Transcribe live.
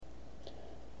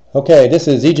Okay, this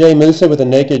is EJ Musa with the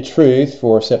Naked Truth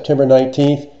for September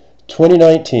 19th,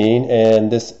 2019,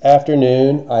 and this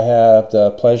afternoon I have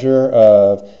the pleasure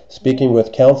of speaking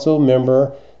with Council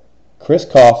Member Chris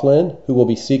Coughlin, who will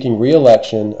be seeking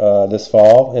re-election this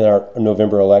fall in our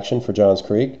November election for Johns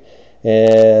Creek.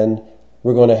 And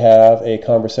we're going to have a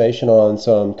conversation on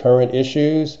some current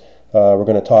issues. We're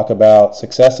going to talk about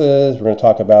successes. We're going to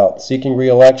talk about seeking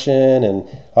re-election and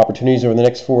opportunities over the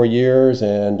next 4 years.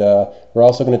 And we're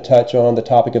also going to touch on the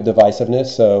topic of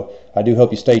divisiveness. So I do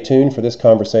hope you stay tuned for this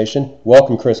conversation.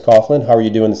 Welcome, Chris Coughlin. How are you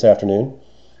doing this afternoon?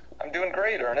 I'm doing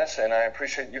great, Ernest, and I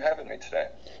appreciate you having me today.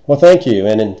 Well, thank you.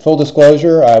 And in full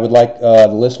disclosure, I would like the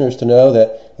listeners to know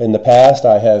that in the past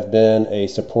I have been a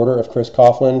supporter of Chris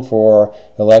Coughlin for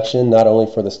election, not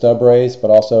only for the stub race, but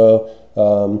also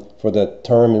for the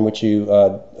term in which you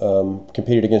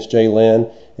competed against Jay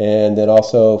Lynn, and then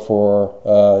also for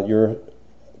your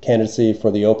candidacy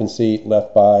for the open seat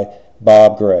left by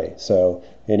Bob Gray. So,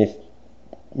 and if,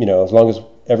 as long as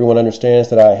everyone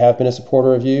understands that I have been a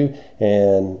supporter of you,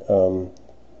 and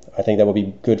I think that will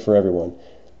be good for everyone.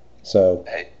 So,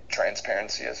 hey,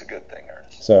 transparency is a good thing,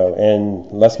 Ernest. So,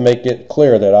 and let's make it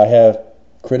clear that I have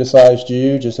criticized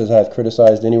you just as I've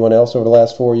criticized anyone else over the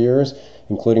last 4 years,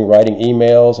 including writing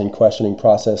emails and questioning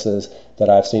processes that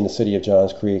I've seen the city of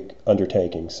Johns Creek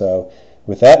undertaking. So,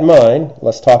 with that in mind,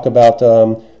 let's talk about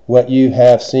what you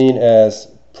have seen as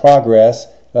progress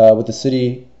with the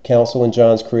city council in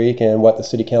Johns Creek and what the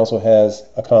city council has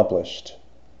accomplished.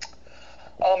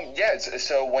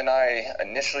 So when I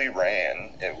initially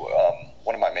ran,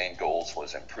 one of my main goals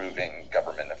was improving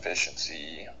government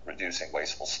efficiency, reducing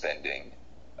wasteful spending,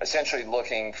 essentially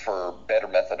looking for better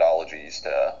methodologies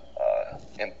to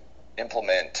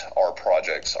implement our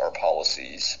projects, our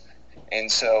policies.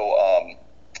 And so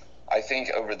I think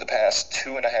over the past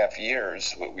 2.5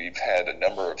 years, we've had a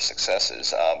number of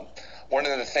successes. One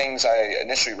of the things I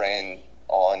initially ran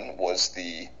on was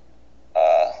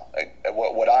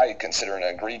what I consider an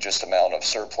egregious amount of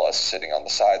surplus sitting on the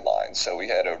sidelines. So we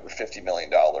had over $50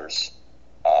 million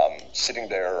sitting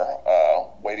there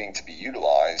waiting to be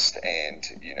utilized, and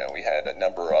we had a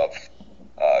number of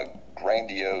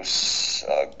grandiose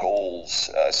goals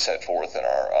set forth in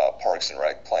our Parks and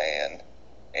Rec plan,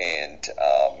 and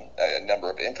a number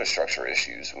of infrastructure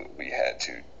issues we had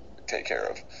to take care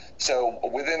of. So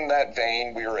within that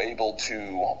vein, we were able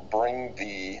to bring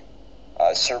the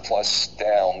surplus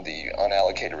down, the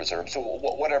unallocated reserve, so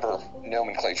whatever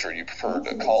nomenclature you prefer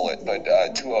to call it, but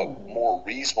to a more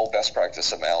reasonable best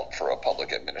practice amount for a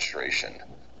public administration.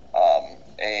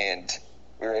 And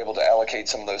we were able to allocate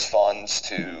some of those funds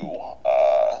to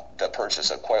the purchase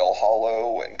of Quail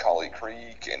Hollow and Collie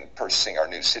Creek and purchasing our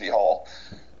new city hall.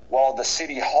 While the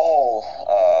city hall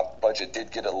budget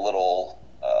did get a little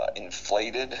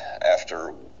inflated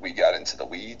after we got into the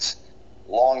weeds,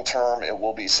 long term, it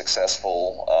will be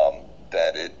successful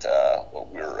that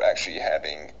we're actually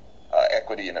having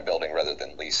equity in a building rather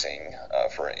than leasing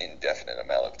for an indefinite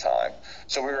amount of time.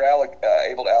 So we were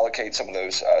able to allocate some of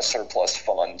those surplus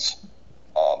funds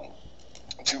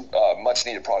to much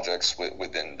needed projects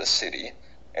within the city.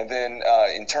 And then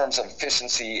in terms of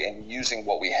efficiency and using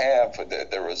what we have,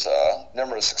 there was a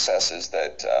number of successes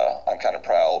that I'm kind of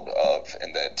proud of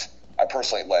and that I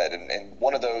personally led. And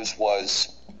one of those was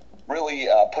really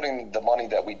putting the money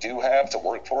that we do have to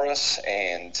work for us,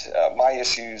 and my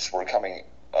issues were coming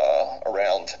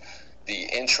around the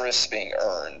interest being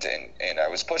earned, and I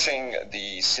was pushing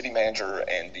the city manager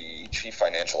and the chief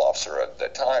financial officer at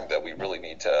that time that we really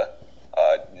need to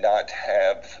not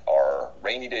have our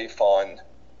rainy day fund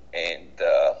and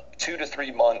 2 to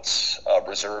 3 months of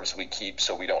reserves we keep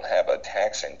so we don't have a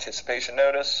tax anticipation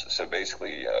notice, so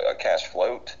basically a cash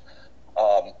float.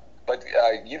 But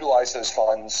utilize those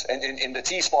funds, and in the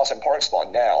T-SPLOS and Parks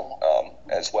Bond now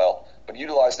as well, but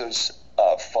utilize those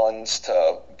funds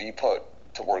to be put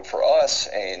to work for us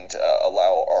and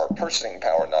allow our purchasing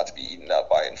power not to be eaten up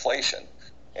by inflation.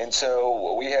 And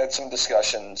so we had some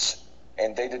discussions,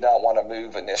 and they did not want to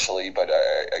move initially, but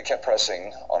I kept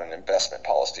pressing on an investment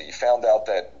policy. Found out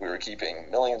that we were keeping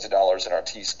millions of dollars in our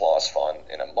T-SPLOS fund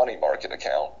in a money market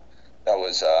account that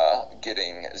was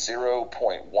getting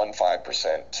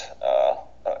 0.15%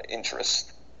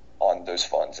 interest on those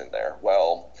funds in there.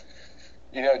 Well,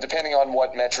 depending on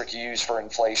what metric you use for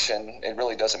inflation, it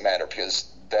really doesn't matter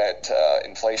because that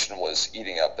inflation was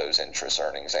eating up those interest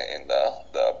earnings and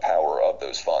the power of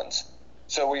those funds.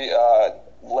 So we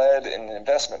led an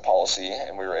investment policy,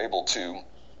 and we were able to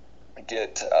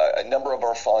get a number of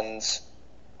our funds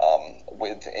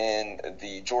within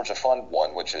the Georgia Fund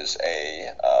One, which is a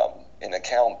an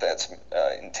account that's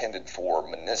intended for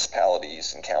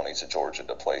municipalities and counties of Georgia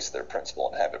to place their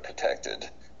principal and have it protected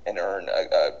and earn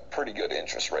a pretty good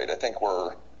interest rate. I think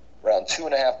we're around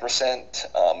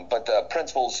 2.5%, but the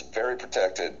principal's very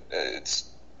protected. It's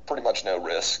pretty much no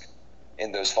risk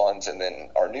in those funds. And then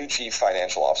our new chief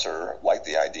financial officer liked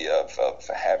the idea of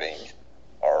having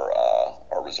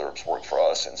our reserves work for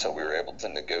us, and so we were able to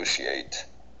negotiate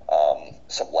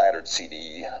some laddered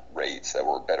CD rates that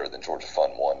were better than Georgia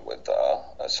Fund 1 with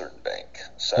a certain bank.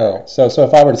 So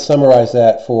if I were to summarize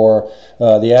that for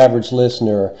the average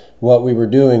listener, what we were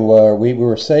doing was we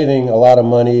were saving a lot of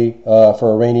money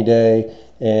for a rainy day,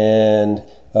 and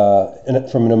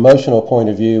from an emotional point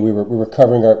of view, we were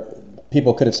covering our.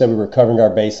 People could have said we were covering our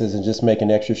bases and just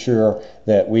making extra sure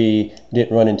that we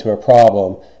didn't run into a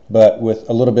problem. But with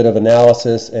a little bit of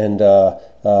analysis and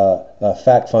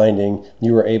fact finding,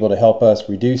 you were able to help us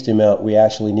reduce the amount we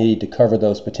actually need to cover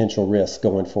those potential risks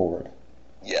going forward.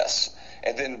 Yes.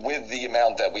 And then with the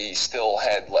amount that we still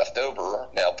had left over,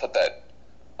 now put that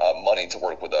money to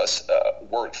work with us,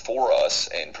 work for us,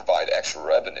 and provide extra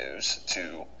revenues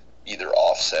to either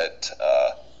offset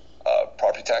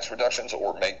property tax reductions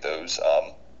or make those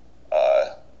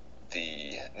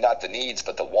not the needs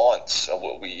but the wants. So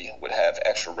what we would have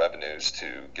extra revenues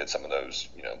to get some of those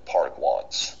park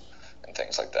wants and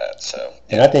things like that. So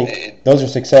and I think those are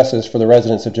successes for the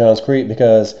residents of Johns Creek,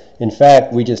 because in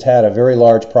fact we just had a very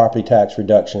large property tax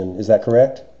reduction. Is that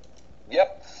correct?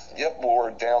 Yep.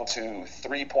 We're down to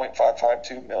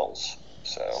 3.552 mils.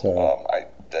 So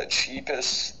the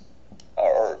cheapest,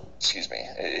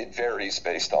 it varies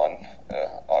based on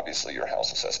obviously your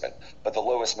house assessment, but the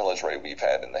lowest millage rate we've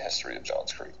had in the history of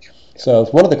Johns Creek. Yeah. So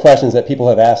one of the questions that people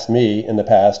have asked me in the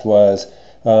past was,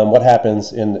 what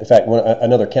happens in fact,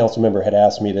 another council member had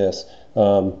asked me this,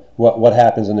 what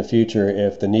happens in the future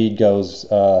if the need goes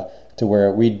to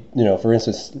where we, for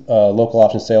instance, local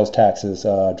option sales taxes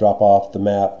drop off the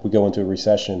map, we go into a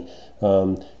recession.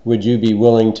 Would you be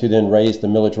willing to then raise the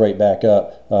millage rate back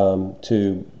up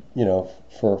to,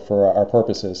 for our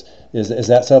purposes? Is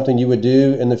that something you would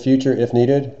do in the future if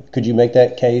needed? Could you make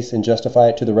that case and justify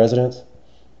it to the residents?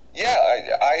 Yeah,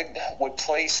 I would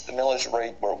place the millage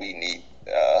rate where we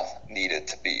need it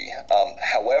to be.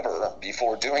 However,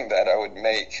 before doing that, I would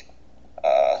make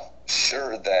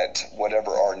sure that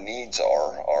whatever our needs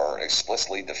are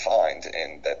explicitly defined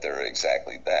and that they're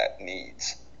exactly that,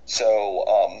 needs. So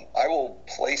I will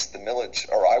place the millage,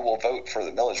 or I will vote for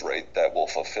the millage rate that will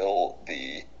fulfill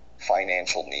the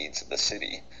financial needs of the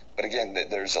city. But again,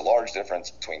 there's a large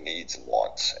difference between needs and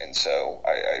wants, and so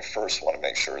I first want to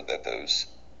make sure that those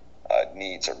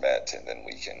needs are met, and then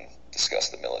we can discuss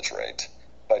the millage rate.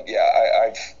 But yeah,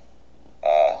 I've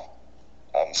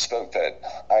spoke that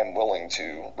I'm willing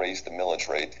to raise the millage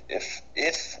rate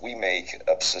if we make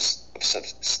a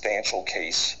substantial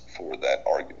case for that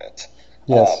argument.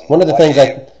 Yes, one of the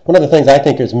things I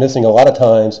think is missing a lot of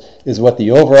times is what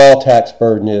the overall tax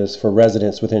burden is for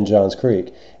residents within Johns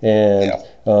Creek, and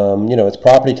it's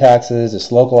property taxes,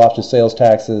 it's local option sales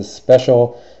taxes,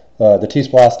 special, the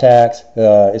T-Splosh tax,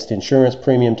 it's the insurance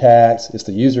premium tax, it's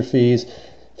the user fees.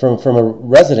 From a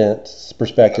resident's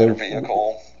perspective,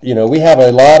 we have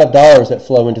a lot of dollars that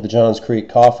flow into the Johns Creek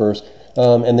coffers,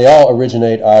 and they all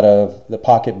originate out of the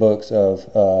pocketbooks of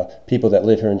people that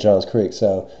live here in Johns Creek.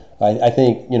 So I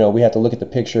think we have to look at the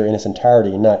picture in its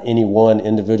entirety, and not any one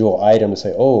individual item to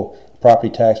say, oh, property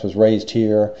tax was raised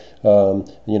here,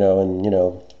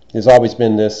 there's always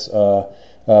been this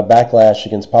backlash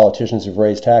against politicians who've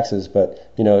raised taxes. But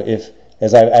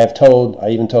as I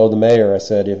even told the mayor, I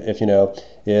said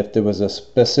if there was a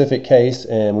specific case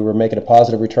and we were making a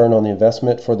positive return on the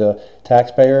investment for the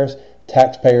taxpayers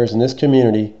in this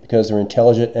community, because they're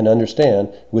intelligent and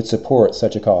understand, would support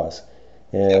such a cause.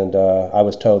 And I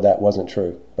was told that wasn't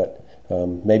true, but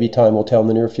maybe time will tell in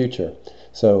the near future.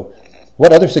 So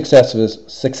what other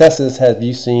successes have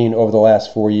you seen over the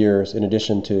last 4 years in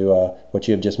addition to what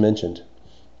you have just mentioned?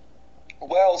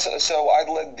 Well, so I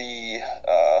led the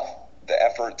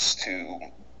efforts to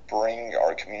bring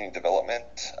our community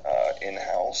development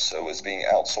in-house. So it was being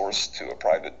outsourced to a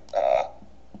private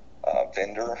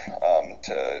vendor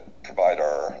to provide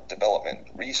our development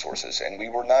resources, and we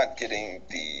were not getting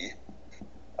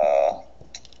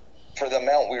for the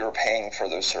amount we were paying for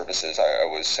those services. I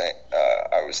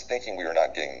was thinking we were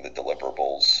not getting the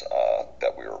deliverables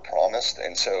that we were promised,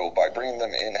 and so by bringing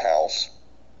them in-house,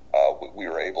 we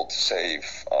were able to save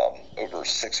over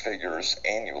 6 figures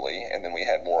annually, and then we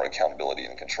had more accountability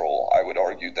and control. I would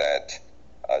argue that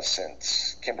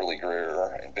since Kimberly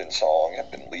Greer and Ben Song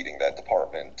have been leading that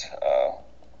department,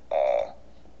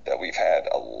 that we've had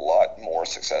a lot more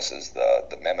successes.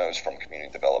 The memos from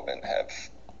community development have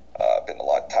been a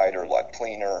lot tighter, a lot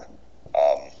cleaner.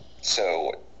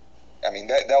 So, I mean,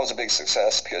 that was a big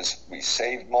success because we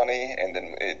saved money, and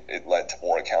then it led to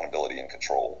more accountability and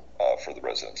control for the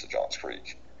residents of Johns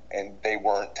Creek. And they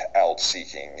weren't out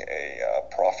seeking a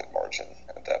profit margin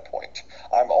at that point.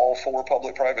 I'm all for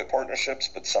public-private partnerships,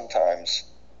 but sometimes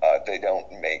they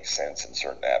don't make sense in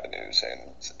certain avenues,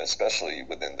 and especially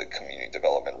within the community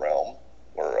development realm,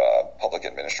 where public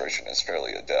administration is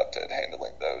fairly adept at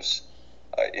handling those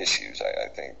issues. I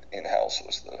think in-house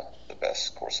was the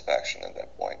best course of action at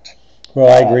that point. Well,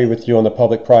 I agree with you on the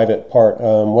public-private part.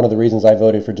 One of the reasons I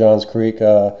voted for Johns Creek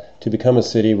to become a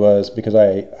city was because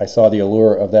I saw the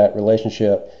allure of that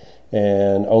relationship,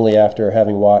 and only after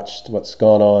having watched what's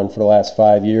gone on for the last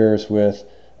 5 years with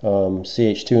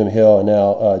CH2M Hill and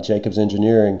now Jacobs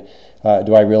Engineering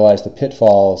do I realize the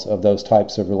pitfalls of those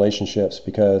types of relationships,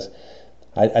 because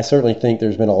I certainly think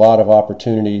there's been a lot of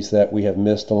opportunities that we have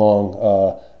missed along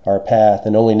our path,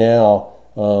 and only now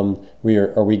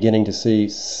are we getting to see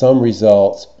some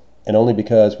results, and only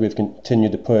because we've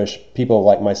continued to push people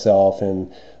like myself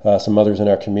and some others in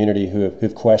our community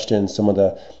who've questioned some of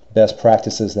the best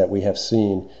practices that we have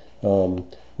seen,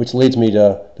 which leads me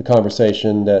to the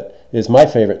conversation that is my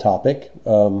favorite topic,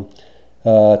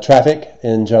 traffic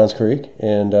in Johns Creek,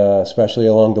 and especially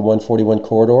along the 141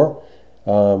 corridor.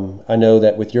 I know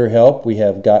that with your help, we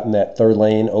have gotten that third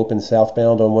lane open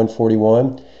southbound on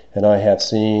 141, and I have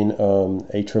seen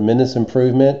a tremendous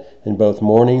improvement in both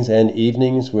mornings and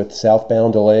evenings with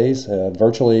southbound delays.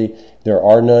 Virtually there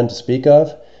are none to speak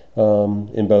of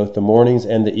in both the mornings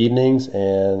and the evenings,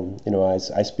 and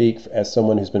I speak as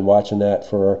someone who's been watching that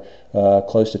for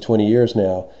close to 20 years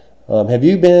now. Have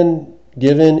you been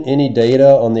given any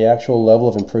data on the actual level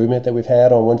of improvement that we've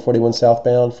had on 141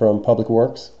 southbound from Public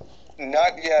Works?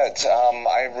 Not yet.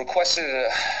 I requested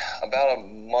it about a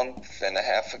month and a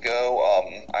half ago.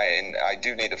 I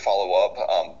do need to follow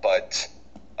up, but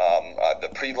the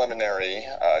preliminary,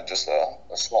 just a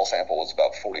small sample, was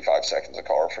about 45 seconds a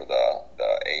car for the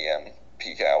AM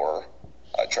peak hour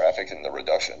traffic and the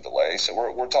reduction in delay. So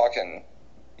we're talking,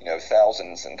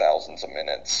 thousands and thousands of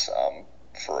minutes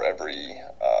for every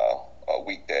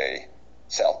weekday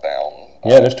southbound.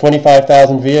 Yeah, there's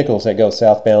 25,000 vehicles that go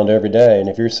southbound every day, and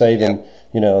if you're saving,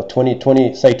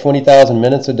 20,000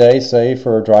 minutes a day, say,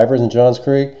 for drivers in Johns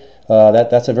Creek,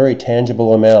 that's a very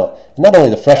tangible amount. And not only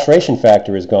the frustration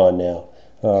factor is gone now.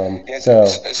 So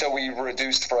we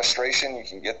reduced frustration. You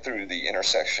can get through the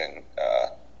intersection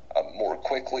more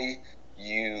quickly.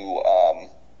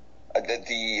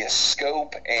 The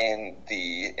scope and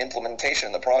the implementation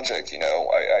of the project,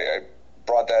 I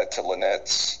brought that to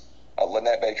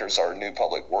Lynette Baker's our new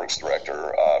public works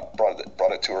director, brought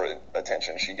it to her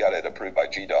attention. She got it approved by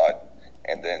GDOT,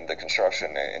 and then the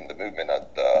construction and the movement of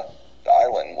the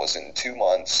island was in 2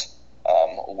 months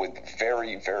with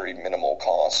very, very minimal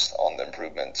cost on the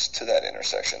improvements to that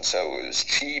intersection. So it was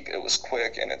cheap, it was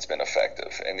quick, and it's been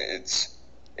effective. And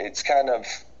it's kind of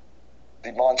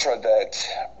the mantra that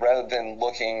rather than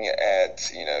looking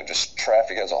at, just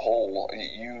traffic as a whole,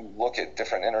 you look at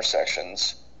different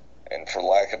intersections and, for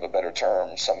lack of a better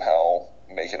term, somehow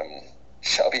making them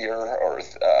chubbier or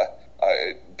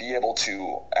be able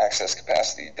to access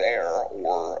capacity there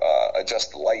or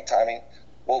adjust the light timing.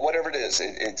 Well, whatever it is,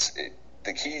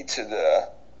 the key to the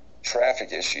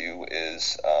traffic issue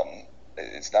is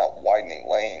it's not widening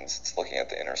lanes, it's looking at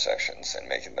the intersections and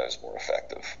making those more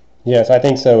effective. Yes, I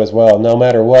think so as well. No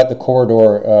matter what the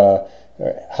corridor,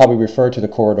 how we refer to the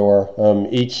corridor,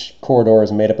 each corridor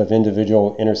is made up of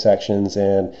individual intersections,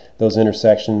 and those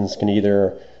intersections can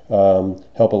either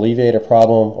help alleviate a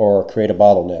problem or create a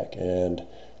bottleneck. And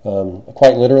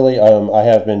quite literally, I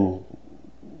have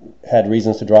had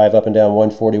reasons to drive up and down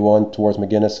 141 towards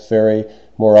McGinnis Ferry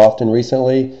more often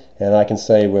recently, and I can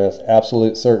say with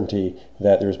absolute certainty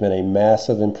that there's been a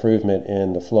massive improvement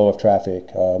in the flow of traffic.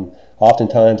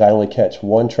 Oftentimes I only catch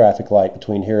one traffic light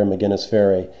between here and McGinnis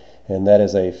Ferry, and that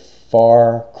is a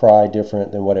far cry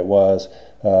different than what it was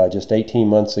just 18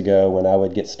 months ago when I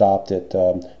would get stopped at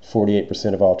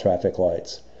 48% of all traffic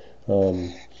lights.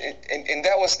 And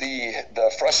that was the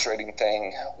frustrating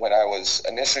thing when I was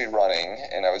initially running,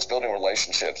 and I was building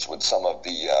relationships with some of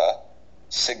the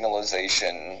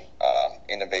signalization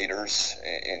innovators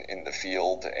in the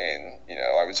field, and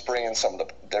I was bringing some of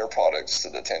their products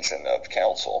to the attention of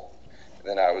council. And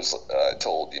then I was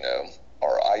told,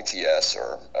 our ITS,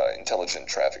 or Intelligent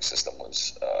Traffic System,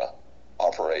 was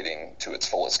operating to its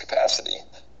fullest capacity.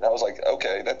 And I was like,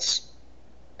 okay,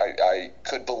 I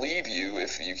could believe you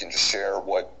if you can just share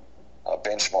what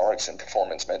benchmarks and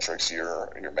performance metrics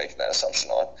you're making that assumption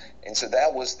on. And so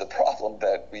that was the problem,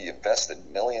 that we invested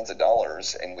millions of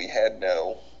dollars and we had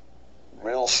no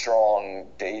real strong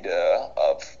data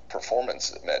of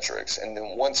performance metrics. And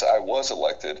then once I was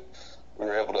elected, we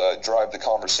were able to drive the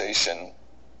conversation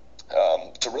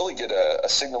to really get a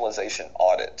signalization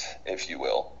audit, if you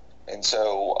will. And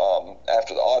so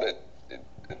after the audit,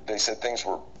 they said things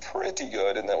were pretty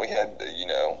good and that we had,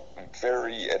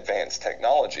 very advanced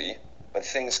technology, but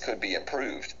things could be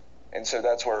improved. And so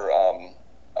that's where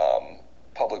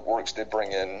Public Works did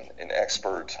bring in an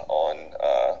expert on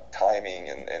timing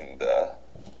and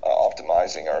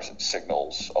optimizing our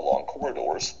signals along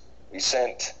corridors. We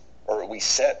set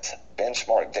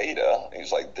benchmark data. He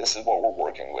was like, this is what we're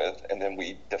working with. And then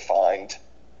we defined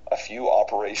a few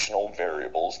operational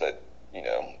variables that,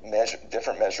 measure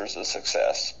different measures of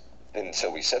success. And so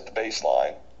we set the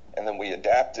baseline, and then we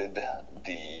adapted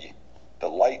the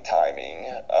light timing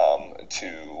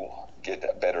to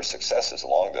get better successes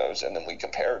along those. And then we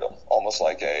compared them almost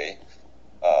like a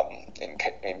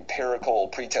empirical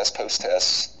pre-test,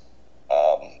 post-test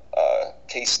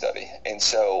case study. And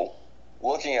so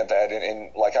looking at that,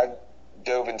 and like I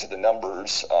dove into the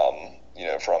numbers,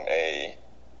 from a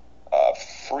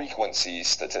frequency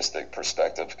statistic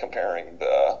perspective, comparing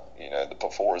the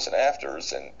befores and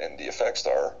afters, and the effects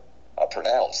are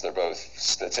pronounced. They're both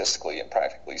statistically and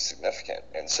practically significant.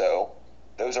 And so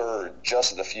those are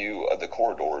just the few of the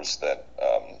corridors that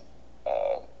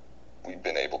we've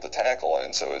been able to tackle.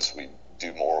 And so as we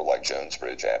do more like Jones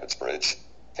Bridge, Abbott's Bridge,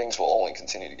 things will only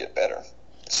continue to get better.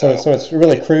 So it's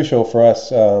really crucial for us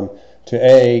to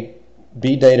A,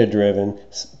 be data driven,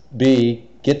 B,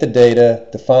 get the data,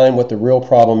 define what the real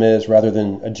problem is rather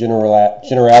than a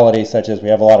generality such as we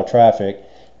have a lot of traffic,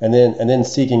 and then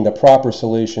seeking the proper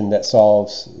solution that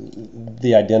solves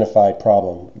the identified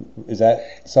problem. Is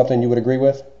that something you would agree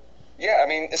with? Yeah, I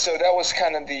mean, so that was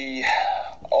kind of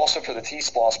also for the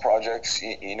T-Splosh projects,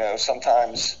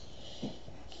 sometimes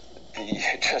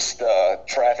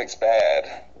traffic's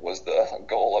bad was the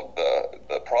goal of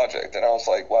the project. And I was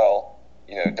like, well,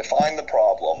 define the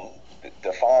problem,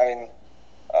 define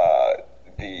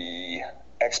the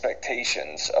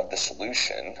expectations of the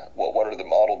solution. What are the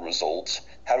modeled results?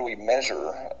 How do we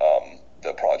measure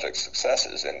the project's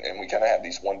successes? And we kind of have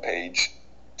these 1-page,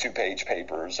 2-page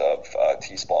papers of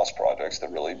T-Splosh projects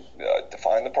that really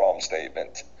define the problem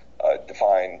statement,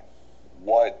 define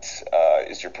what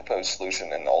is your proposed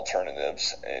solution and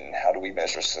alternatives, and how do we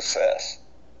measure success.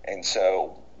 And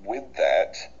so with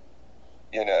that,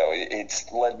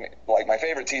 it's led me, like my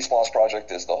favorite T-Splosh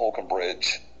project is the Holcomb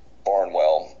Bridge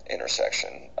Barnwell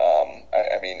intersection.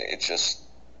 I mean,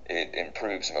 it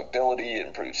improves mobility, it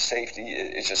improves safety.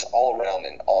 It's just all around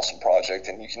an awesome project,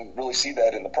 and you can really see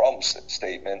that in the problem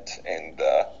statement and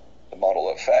the model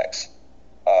of effects.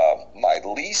 My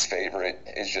least favorite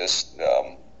is just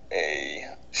a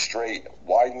straight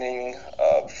widening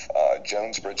of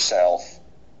Jones Bridge South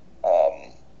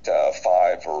to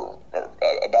 5 or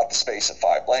about the space of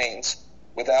 5 lanes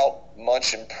without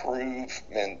much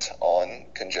improvement on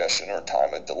congestion or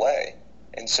time of delay.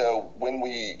 And so when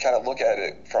we kind of look at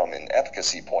it from an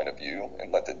efficacy point of view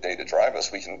and let the data drive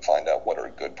us, we can find out what are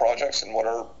good projects and what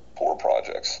are poor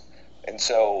projects. And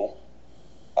so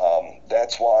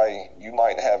that's why you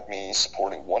might have me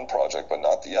supporting one project but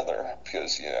not the other,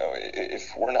 because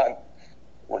if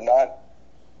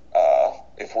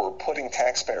if we're putting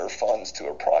taxpayer funds to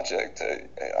a project,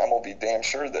 I'm gonna be damn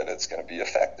sure that it's going to be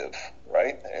effective,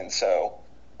 right? And so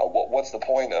what's the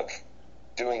point of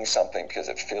doing something because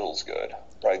it feels good,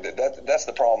 right? That's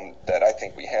the problem that I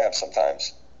think we have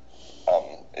sometimes,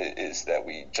 is that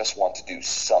we just want to do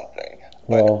something.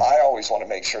 But I always want to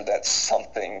make sure that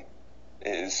something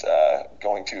is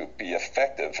going to be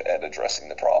effective at addressing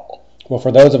the problem. Well,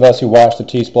 for those of us who watched the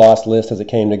T-Splosh list as it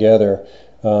came together,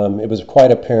 it was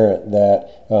quite apparent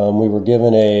that we were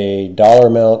given a dollar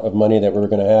amount of money that we were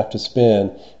going to have to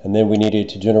spend, and then we needed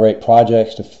to generate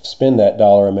projects to spend that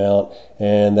dollar amount,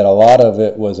 and that a lot of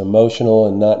it was emotional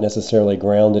and not necessarily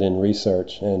grounded in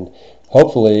research. And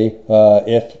hopefully,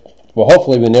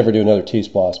 hopefully we never do another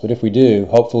T-Splosh, but if we do,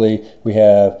 hopefully we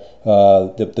have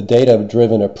the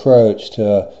data-driven approach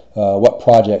to what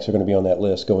projects are going to be on that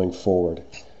list going forward.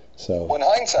 So, well, in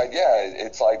hindsight, yeah,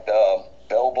 it's like the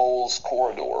Bell Bowls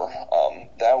corridor.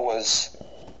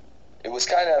 It was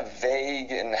kind of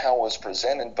vague in how it was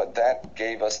presented, but that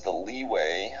gave us the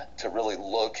leeway to really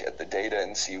look at the data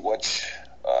and see which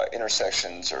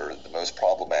intersections are the most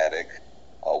problematic,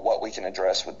 what we can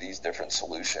address with these different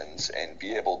solutions, and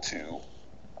be able to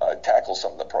tackle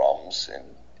some of the problems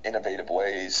innovative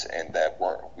ways, and that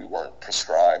we weren't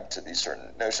prescribed to these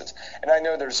certain notions. And I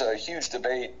know there's a huge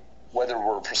debate whether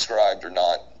we're prescribed or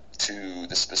not to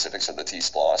the specifics of the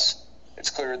T-SPLOS. It's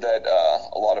clear that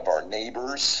a lot of our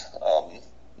neighbors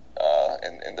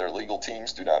and their legal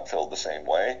teams do not feel the same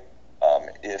way.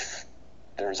 If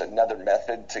there's another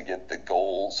method to get the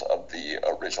goals of the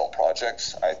original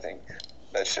projects, I think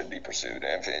that should be pursued.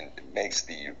 And if it makes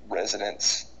the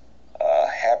residents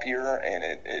happier and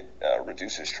it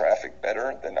reduces traffic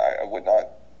better, then I would not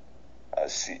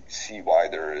see why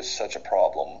there is such a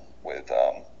problem with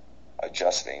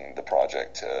adjusting the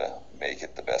project to make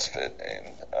it the best fit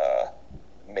and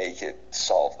make it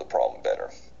solve the problem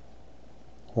better.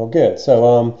 Well, good.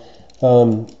 So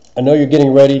I know you're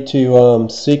getting ready to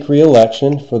seek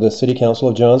re-election for the City Council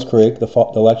of Johns Creek. The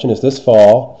election is this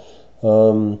fall.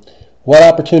 What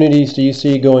opportunities do you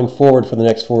see going forward for the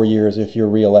next 4 years if you're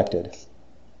re-elected?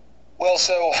 Well,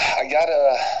 so I got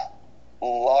a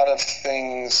lot of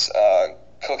things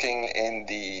cooking in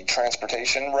the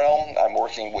transportation realm. I'm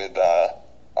working with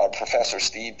Professor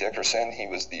Steve Dickerson. He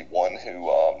was the one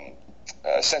who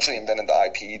essentially invented the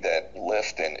IP that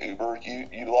Lyft and Uber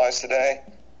utilize today.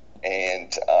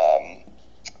 And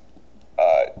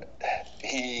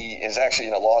he is actually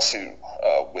in a lawsuit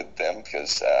with them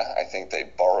because I think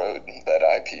they borrowed that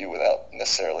IP without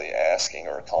necessarily asking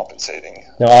or compensating.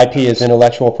 Now, IP is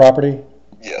intellectual property?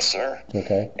 Yes, sir.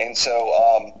 Okay. And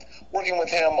so working with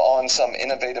him on some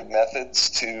innovative methods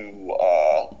to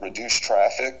reduce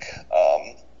traffic.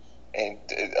 And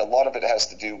a lot of it has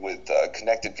to do with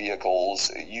connected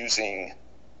vehicles using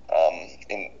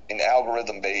an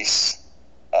algorithm-based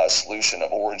solution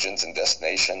of origins and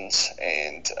destinations,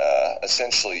 and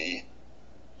essentially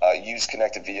use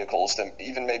connected vehicles to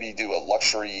even maybe do a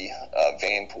luxury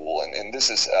van pool. And this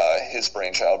is his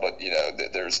brainchild, but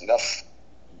there's enough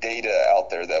data out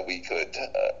there that we could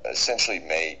essentially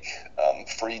make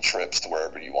free trips to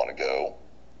wherever you want to go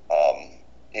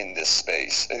in this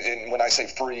space. And when I say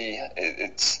free,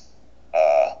 it's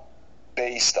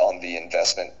based on the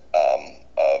investment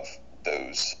of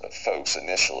those folks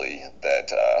initially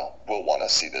that will want to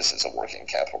see this as a working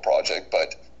capital project,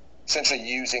 but essentially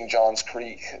using Johns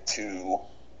Creek to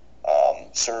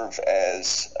serve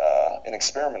as an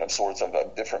experiment of sorts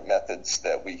of different methods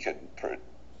that we could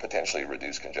potentially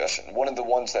reduce congestion. One of the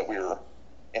ones that we were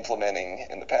implementing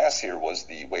in the past here was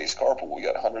the Waze carpool. We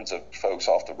got hundreds of folks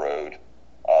off the road,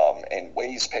 and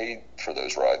Waze paid for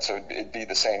those rides, so it'd be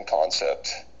the same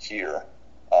concept here.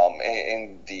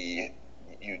 And the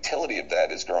utility of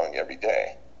that is growing every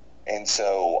day. And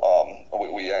so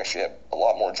we actually have a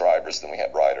lot more drivers than we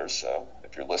have riders. So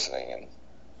if you're listening,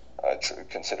 and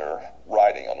consider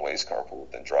riding on Waze carpool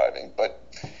than driving. But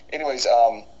anyways,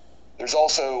 there's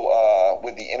also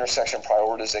with the intersection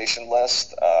prioritization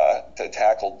list to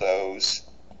tackle those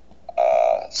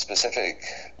specific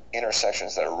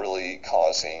intersections that are really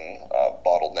causing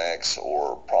bottlenecks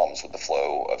or problems with the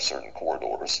flow of certain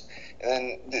corridors.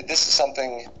 And then this is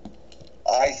something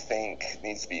I think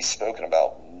needs to be spoken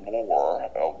about more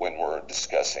when we're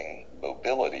discussing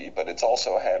mobility, but it's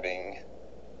also having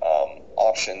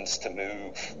options to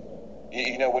move.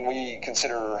 When we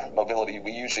consider mobility,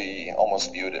 we usually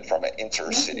almost view it from an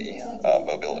intercity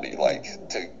mobility, like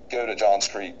to go to Johns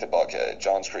Creek to Buckhead,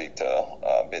 Johns Creek to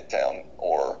Midtown,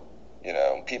 or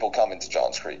people come into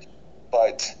Johns Creek.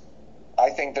 But I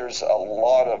think there's a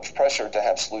lot of pressure to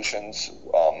have solutions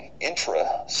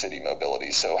intra-city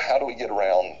mobility. So how do we get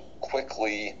around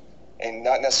quickly and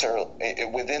not necessarily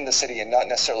within the city and not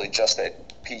necessarily just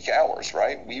at peak hours,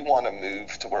 right? We want to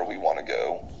move to where we want to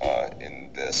go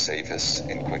in the safest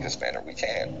and quickest manner we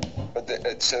can.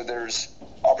 But so there's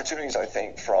opportunities, I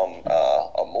think, from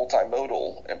a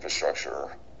multimodal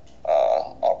infrastructure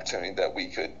opportunity that we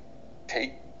could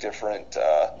take different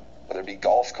whether it be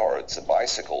golf carts,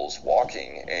 bicycles,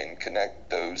 walking, and connect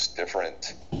those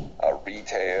different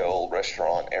retail,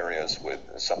 restaurant areas with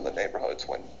some of the neighborhoods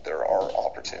when there are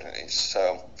opportunities.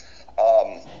 So,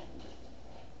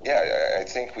 I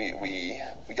think we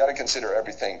got to consider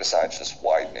everything besides just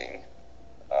widening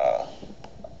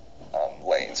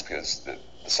lanes, because the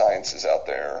science is out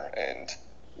there, and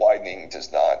widening does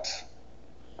not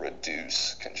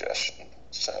reduce congestion.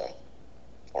 So,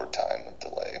 or time of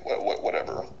delay,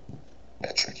 whatever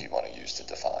metric you want to use to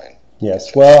define.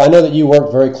 Yes. Well, I know that you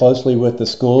work very closely with the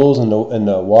schools and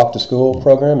the Walk to School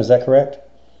program. Is that correct?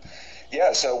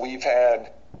 Yeah. So we've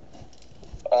had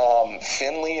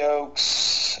Finley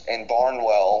Oaks and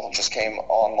Barnwell just came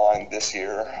online this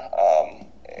year,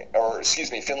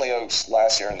 Finley Oaks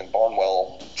last year, and then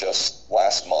Barnwell just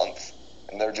last month,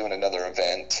 and they're doing another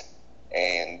event.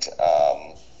 And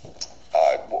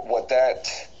what that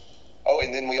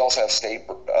then we also have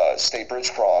State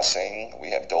Bridge Crossing, we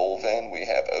have Dolvin, we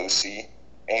have OC,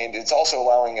 and it's also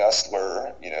allowing us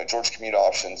where, Georgia Commute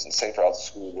Options and Safe Routes to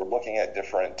School, we're looking at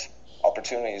different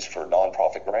opportunities for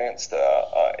nonprofit grants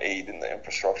to aid in the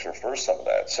infrastructure for some of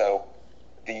that. So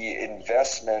the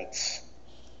investments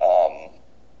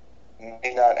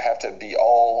may not have to be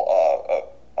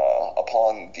all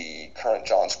upon the current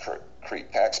Johns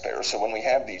Creek taxpayer. So when we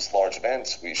have these large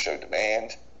events, we show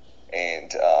demand,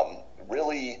 and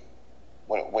really,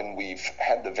 when we've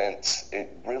had the events,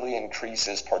 it really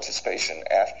increases participation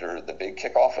after the big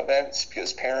kickoff events,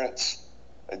 because parents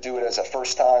do it as a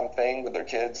first-time thing with their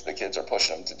kids. The kids are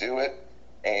pushing them to do it,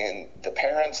 and the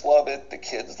parents love it. The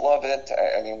kids love it.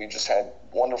 I mean, we just had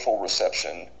wonderful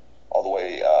reception all the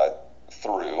way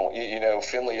through.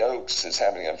 Finley Oaks is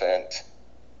having an event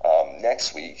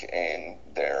next week, and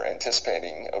they're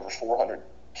anticipating over 400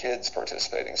 kids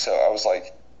participating. So I was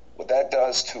like, what that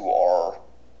does to our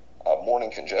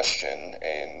morning congestion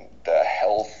and the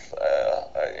health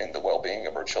and the well-being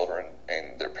of our children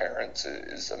and their parents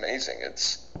is amazing.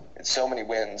 It's so many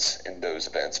wins in those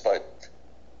events. But,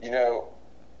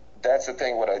 that's the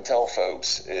thing. What I tell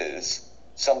folks is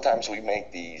sometimes we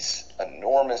make these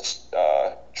enormous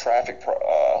traffic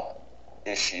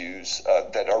issues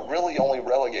that are really only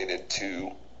relegated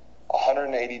to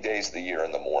 180 days of the year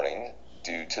in the morning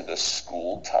due to the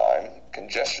school time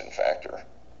congestion factor.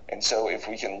 And so if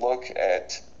we can look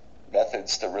at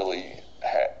methods to really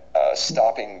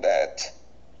stopping that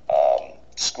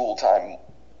school time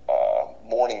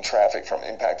morning traffic from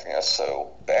impacting us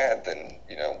so bad, then,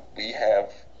 we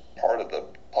have part of the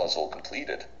puzzle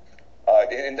completed.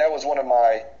 And that was one of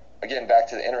my, again, back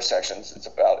to the intersections, it's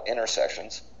about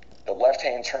intersections. The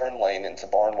left-hand turn lane into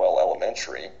Barnwell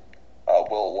Elementary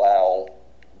will allow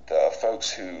the folks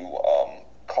who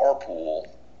carpool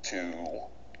to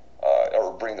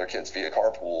or bring their kids via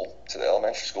carpool to the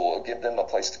elementary school. It'll give them a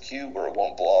place to queue where it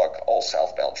won't block all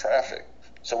southbound traffic.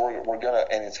 So we're gonna,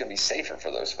 and it's gonna be safer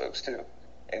for those folks too.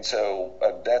 And so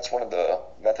that's one of the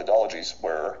methodologies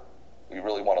where we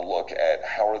really want to look at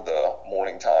how are the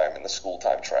morning time and the school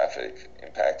time traffic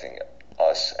impacting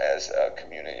us as a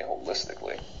community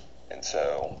holistically. And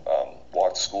so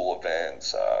walk to school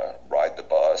events, ride the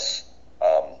bus,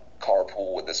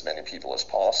 carpool with as many people as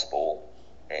possible,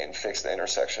 and fix the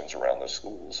intersections around those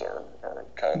schools are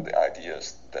kind of the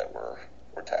ideas that we're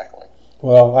tackling.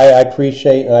 Well, I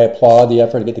appreciate and I applaud the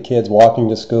effort to get the kids walking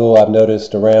to school. I've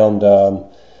noticed around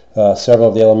several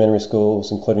of the elementary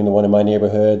schools, including the one in my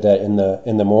neighborhood, that in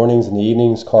the mornings and the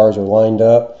evenings, cars are lined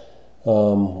up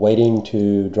waiting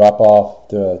to drop off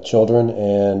the children.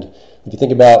 And if you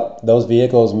think about those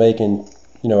vehicles making,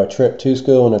 a trip to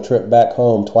school and a trip back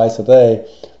home twice a day,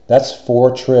 that's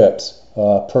 4 trips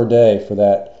per day for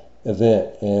that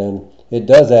event, and it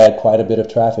does add quite a bit of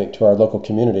traffic to our local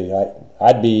community.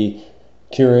 I'd be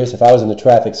curious if I was in the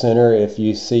traffic center if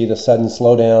you see the sudden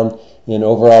slowdown in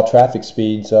overall traffic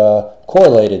speeds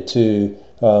correlated to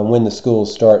when the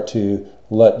schools start to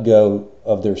let go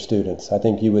of their students. I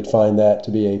think you would find that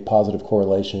to be a positive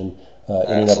correlation in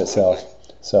and of itself.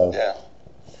 So, yeah.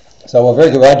 So, well, very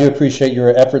good. Well, I do appreciate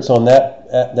your efforts on that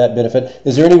benefit.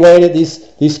 Is there any way that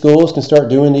these schools can start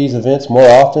doing these events more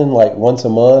often, like once a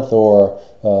month, or?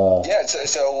 Yeah.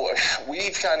 So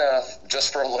we've kind of,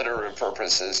 just for literary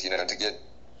purposes, to get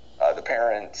the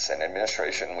parents and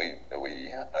administration, we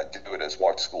do it as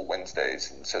Walk to School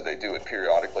Wednesdays, and so they do it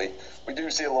periodically. We do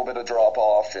see a little bit of drop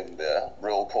off in the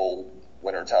real cold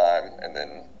winter time, and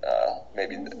then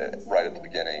maybe right at the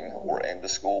beginning or end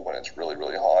of school when it's really,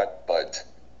 really hot. But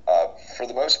for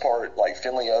the most part, like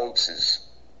Finley Oaks is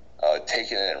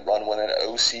taking it and run with it.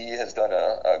 OC has done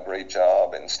a great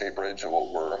job, and State Bridge,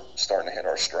 we're starting to hit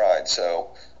our stride.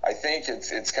 So I think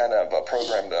it's kind of a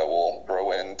program that will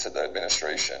grow into the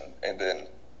administration, and then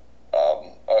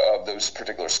of those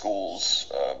particular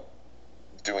schools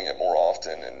doing it more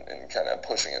often and kind of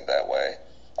pushing it that way.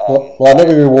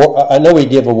 Well, I know we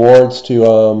give awards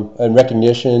to and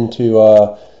recognition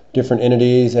to different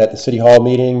entities at the City Hall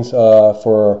meetings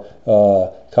for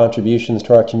contributions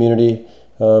to our community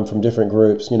from different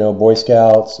groups, Boy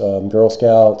Scouts, Girl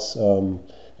Scouts,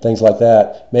 things like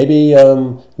that. Maybe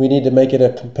we need to make it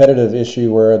a competitive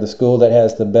issue where the school that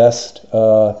has the best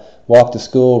walk to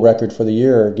school record for the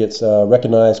year gets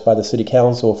recognized by the City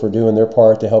Council for doing their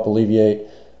part to help alleviate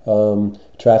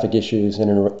traffic issues in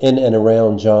and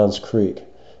around Johns Creek.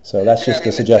 So that's just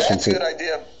a suggestion. That's a good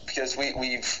idea, because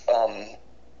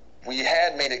we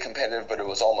had made it competitive, but it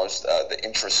was almost the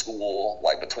intra-school,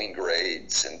 like between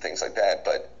grades and things like that.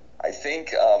 But I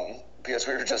think because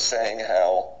we were just saying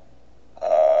how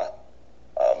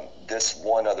this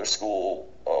one other school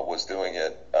was doing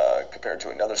it compared to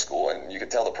another school, and you could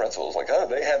tell the principal was like, oh,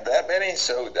 they had that many.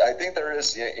 So I think there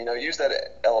is, use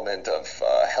that element of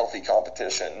healthy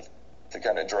competition to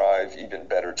kind of drive even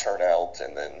better turnout,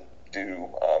 and then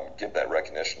give that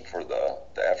recognition for the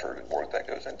effort and work that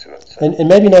goes into it. So. And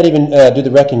maybe not even do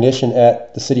the recognition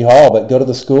at the city hall, but go to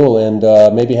the school and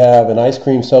maybe have an ice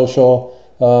cream social,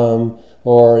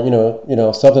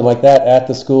 or something like that at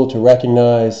the school to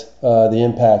recognize the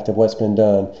impact of what's been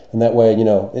done. And that way,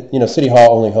 city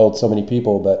hall only holds so many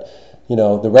people, but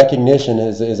the recognition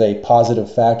is a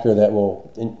positive factor that will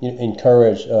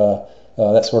encourage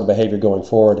that sort of behavior going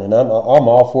forward. And I'm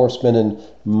all for spending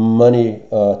money,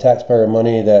 taxpayer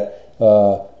money that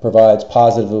provides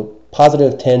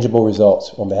positive, tangible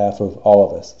results on behalf of all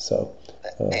of us. So,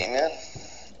 amen.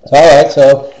 All right.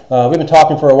 So we've been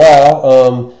talking for a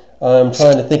while. I'm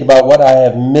trying to think about what I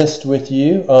have missed with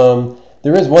you.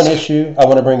 There is one issue I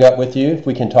want to bring up with you, if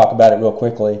we can talk about it real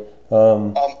quickly.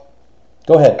 Go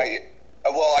ahead.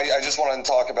 I just wanted to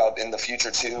talk about in the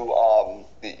future too.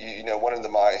 One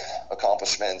of my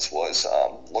accomplishments was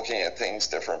looking at things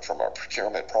different from our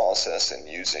procurement process and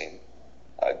using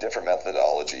different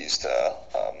methodologies to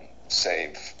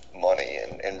save money.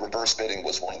 And reverse bidding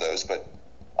was one of those. But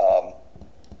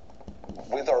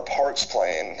with our parks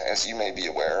plan, as you may be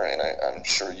aware, and I'm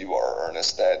sure you are,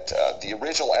 Ernest, that the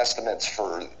original estimates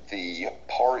for the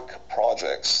park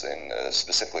projects, and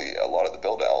specifically a lot of the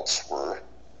build-outs, were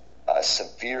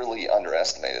severely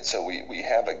underestimated. So we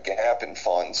have a gap in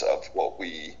funds of what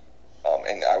we,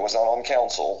 and I was not on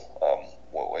council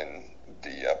when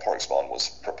the parks bond was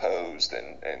proposed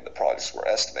and the projects were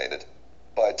estimated.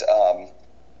 But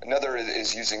another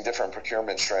is using different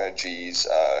procurement strategies,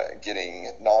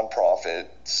 getting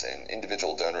nonprofits and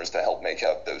individual donors to help make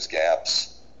up those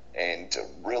gaps, and to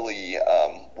really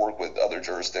work with other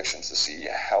jurisdictions to see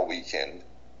how we can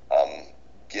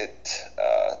get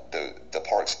the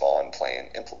parks bond plan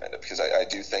implemented. Because I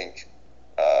do think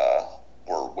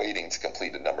we're waiting to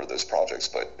complete a number of those projects,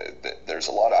 but there's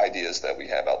a lot of ideas that we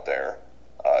have out there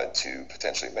to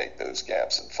potentially make those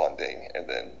gaps in funding. And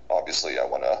then obviously I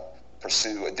want to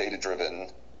pursue a data-driven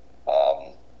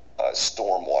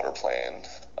stormwater plan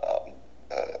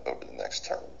over the next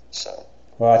term. So,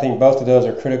 well, I think both of those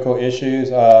are critical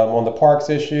issues. On the parks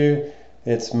issue,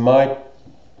 it's my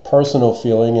personal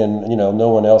feeling, and no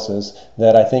one else's,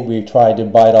 that I think we've tried to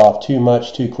bite off too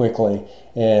much too quickly.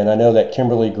 And I know that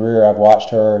Kimberly Greer, I've watched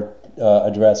her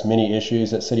address many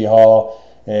issues at City Hall,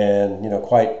 and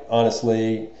quite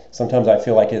honestly, sometimes I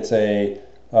feel like it's a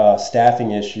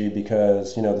staffing issue,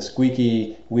 because the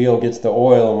squeaky wheel gets the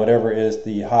oil, and whatever is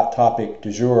the hot topic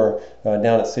du jour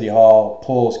down at City Hall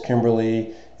pulls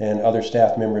Kimberly and other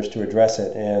staff members to address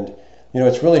it. And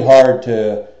it's really hard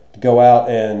to go out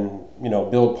and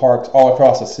build parks all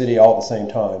across the city all at the same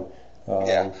time.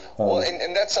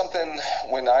 And that's something,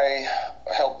 when I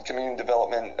help community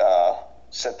development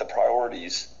set the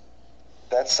priorities,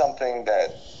 that's something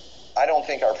that I don't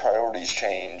think our priorities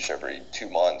change every 2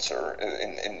 months,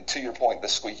 and to your point, the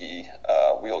squeaky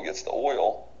wheel gets the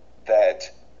oil, that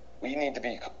we need to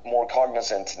be more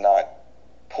cognizant to not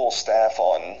pull staff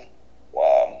on,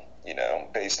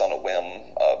 based on a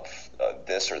whim of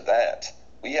this or that.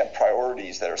 We have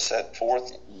priorities that are set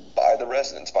forth by the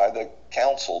residents, by the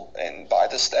council, and by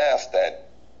the staff that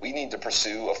we need to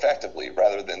pursue effectively,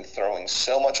 rather than throwing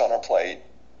so much on our plate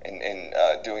and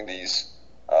doing these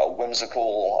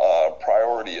whimsical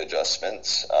priority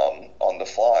adjustments on the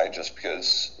fly, just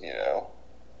because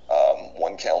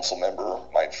one council member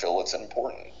might feel it's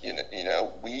important.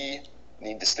 We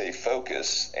need to stay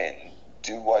focused and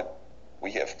do what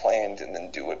we have planned, and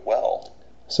then do it well.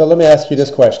 So let me ask you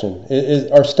this question: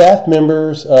 Are staff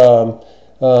members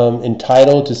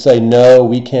entitled to say, no,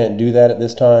 we can't do that at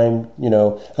this time?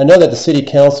 I know that the city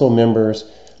council members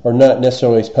are not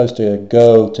necessarily supposed to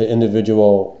go to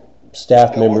individual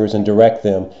staff members and direct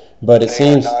them, but it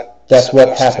seems that's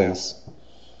what happens.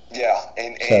 Yeah,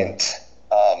 and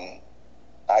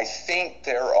I think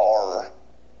there are.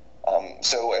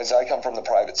 So as I come from the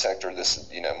private sector, this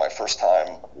is my first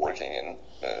time working in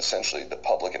essentially the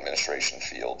public administration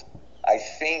field. I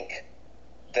think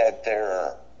that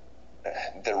they're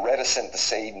reticent to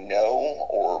say no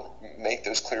or make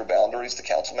those clear boundaries to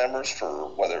council members, for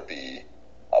whether it be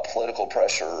political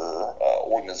pressure,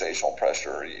 organizational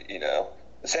pressure.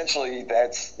 Essentially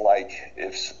that's like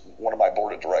if one of my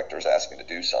board of directors asked me to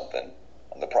do something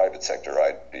in the private sector,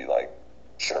 I'd be like,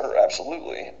 sure,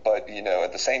 absolutely. But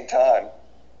at the same time,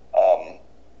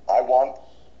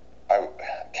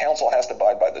 council has to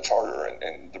abide by the charter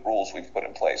and the rules we've put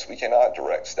in place. We cannot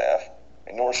direct staff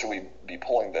and nor should we be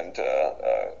pulling them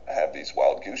to have these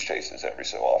wild goose chases every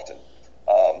so often.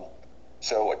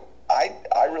 So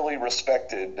I really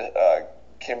respected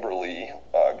Kimberly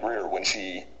Greer when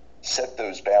she set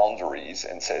those boundaries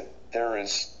and said there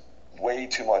is way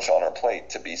too much on our plate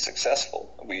to be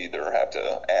successful. We either have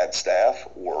to add staff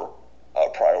or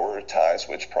prioritize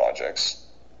which projects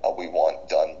we want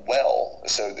done well.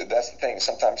 So that's the thing.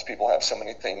 Sometimes people have so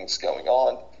many things going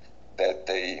on that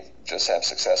they just have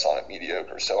success on it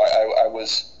mediocre. So I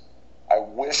wish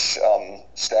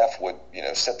staff would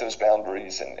set those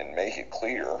boundaries and make it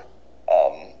clear.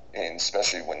 And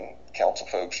especially when council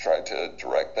folks try to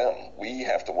direct them, we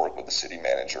have to work with the city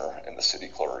manager and the city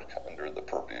clerk under the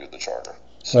purview of the charter.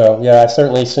 So, well, yeah, I've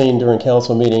certainly seen during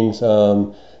council meetings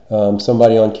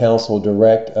somebody on council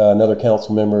direct another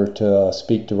council member to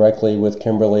speak directly with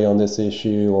Kimberly on this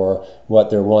issue or what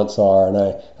their wants are. And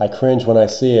I cringe when I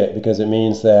see it because it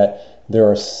means that there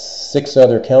are 6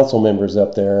 other council members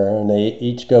up there and they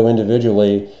each go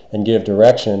individually and give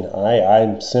direction.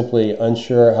 I'm simply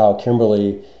unsure how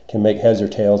Kimberly can make heads or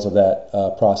tails of that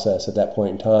process at that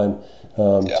point in time.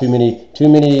 Yeah.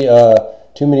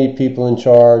 Too many people in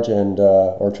charge and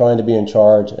or trying to be in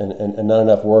charge and not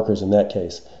enough workers in that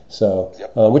case. So,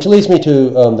 yep. Which leads me to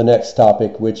the next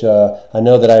topic, which I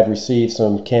know that I've received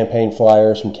some campaign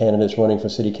flyers from candidates running for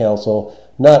city council,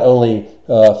 not only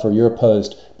for your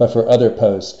post, but for other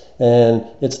posts. And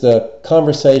it's the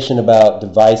conversation about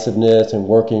divisiveness and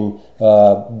working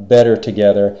better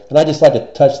together. And I'd just like to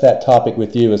touch that topic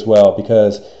with you as well,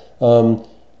 because on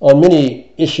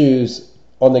many issues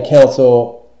on the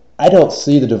council, I don't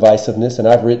see the divisiveness, and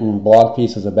I've written blog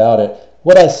pieces about it.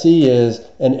 What I see is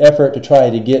an effort to try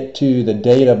to get to the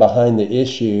data behind the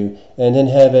issue and then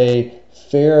have a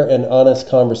fair and honest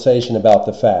conversation about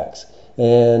the facts.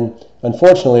 And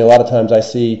unfortunately, a lot of times I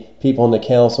see people in the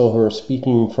council who are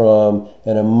speaking from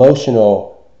an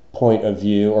emotional point of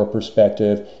view or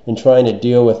perspective and trying to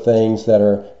deal with things that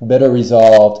are better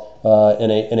resolved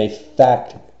in a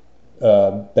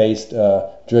fact-based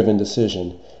driven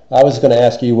decision. I was going to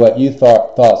ask you what you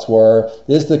thoughts were.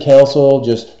 Is the council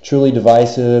just truly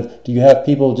divisive? Do you have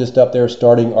people just up there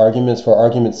starting arguments for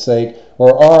argument's sake?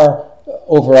 Or are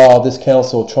overall this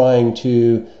council trying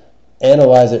to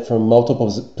analyze it from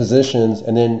multiple positions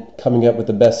and then coming up with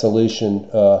the best solution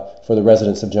for the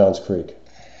residents of Johns Creek?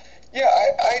 Yeah,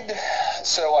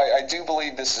 I do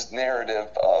believe this narrative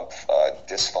of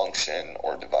dysfunction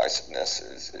or divisiveness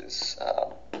is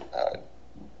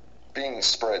being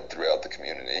spread throughout the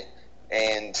community.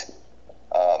 And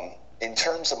in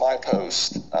terms of my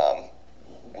post,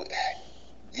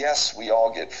 yes, we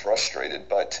all get frustrated,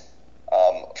 but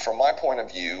from my point of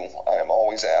view, I am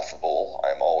always affable,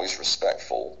 I am always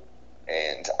respectful,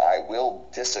 and I will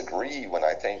disagree when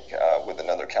I think with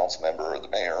another council member or the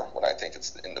mayor, when I think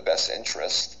it's in the best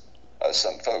interest of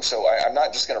some folks. So I'm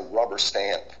not just going to rubber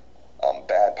stamp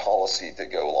bad policy to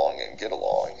go along and get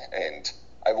along. And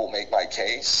I will make my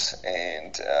case,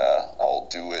 and I'll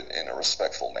do it in a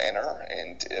respectful manner.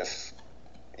 And if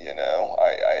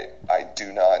I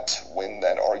do not win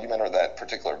that argument or that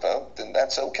particular vote, then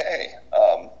that's okay.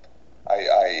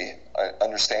 I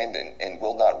understand and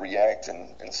will not react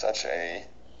in such a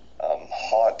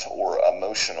hot or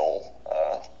emotional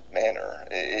manner.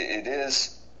 It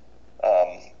is,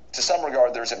 to some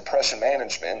regard, there's impression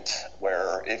management,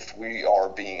 where if we are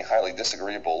being highly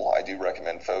disagreeable, I do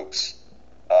recommend folks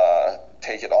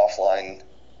take it offline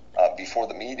before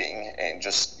the meeting and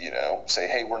just, say,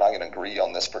 hey, we're not going to agree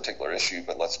on this particular issue,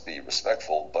 but let's be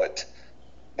respectful. But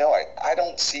no, I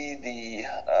don't see the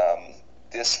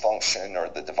dysfunction or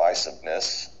the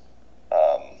divisiveness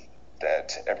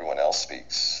that everyone else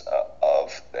speaks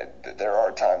of. That there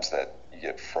are times that you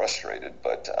get frustrated,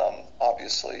 but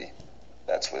obviously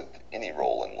that's with any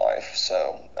role in life.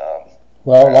 So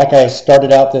well, like I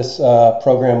started out this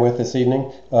program with this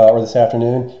evening or this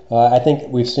afternoon, I think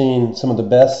we've seen some of the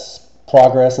best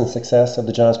progress and success of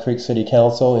the Johns Creek City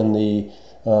Council in the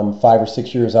 5 or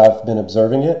 6 years I've been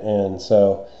observing it. And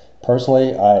so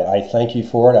personally, I thank you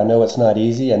for it. I know it's not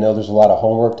easy. I know there's a lot of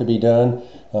homework to be done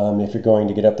if you're going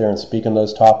to get up there and speak on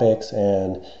those topics.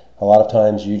 And a lot of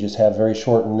times you just have very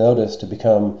short notice to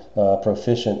become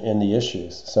proficient in the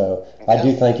issues. So I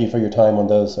do thank you for your time on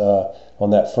those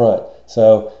on that front.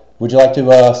 So would you like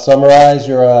to summarize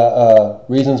your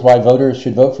reasons why voters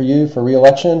should vote for you for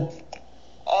re-election?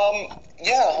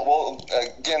 Yeah, well,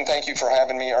 again, thank you for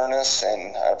having me, Ernest,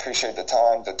 and I appreciate the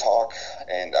time to talk.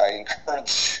 And I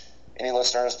encourage any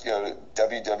listeners to go to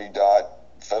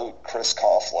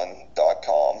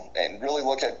www.votechriscoughlin.com and really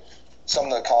look at some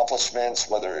of the accomplishments,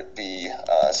 whether it be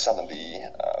some of the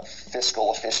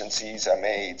fiscal efficiencies I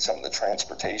made, some of the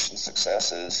transportation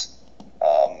successes,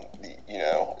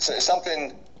 so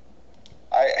something.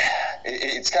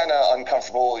 It's kind of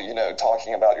uncomfortable,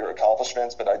 talking about your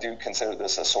accomplishments, but I do consider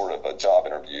this a sort of a job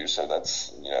interview. So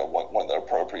that's, one of the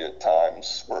appropriate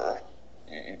times where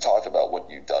you talk about what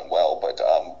you've done well. But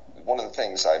one of the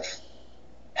things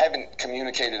haven't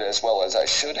communicated as well as I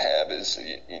should have is,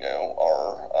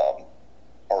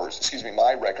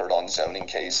 my record on zoning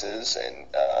cases and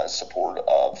support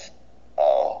of,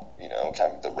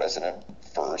 kind of the resident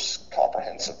first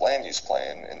comprehensive land use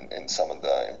plan and some of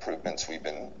the improvements we've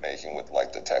been making with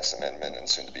like the text amendment and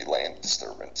soon to be land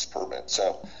disturbance permit.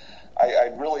 So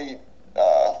I really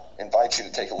invite you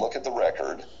to take a look at the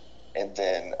record, and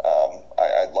then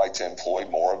I'd like to employ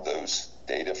more of those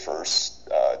data first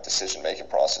decision making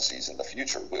processes in the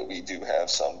future. We do have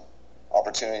some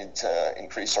opportunity to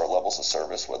increase our levels of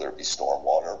service, whether it be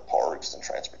stormwater, parks, and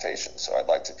transportation. So I'd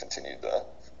like to continue the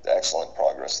excellent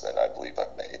progress that I believe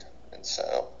I've made. And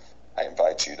so I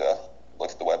invite you to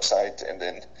look at the website. And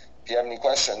then if you have any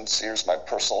questions, here's my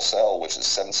personal cell, which is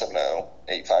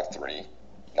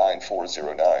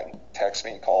 770-853-9409. Text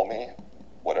me, call me,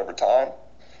 whatever time.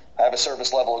 I have a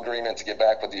service level agreement to get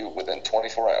back with you within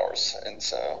 24 hours. And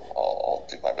so I'll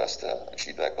do my best to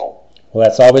achieve that goal. Well,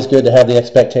 that's always good to have the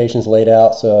expectations laid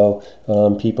out so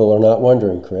people are not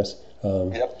wondering, Chris.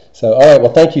 Yep. So, all right.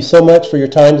 Well, thank you so much for your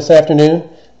time this afternoon.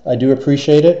 I do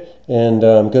appreciate it. And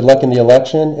good luck in the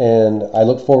election. And I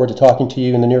look forward to talking to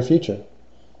you in the near future.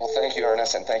 Well, thank you,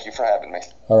 Ernest, and thank you for having me.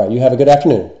 All right. You have a good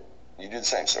afternoon. You do the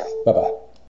same, sir. Bye-bye.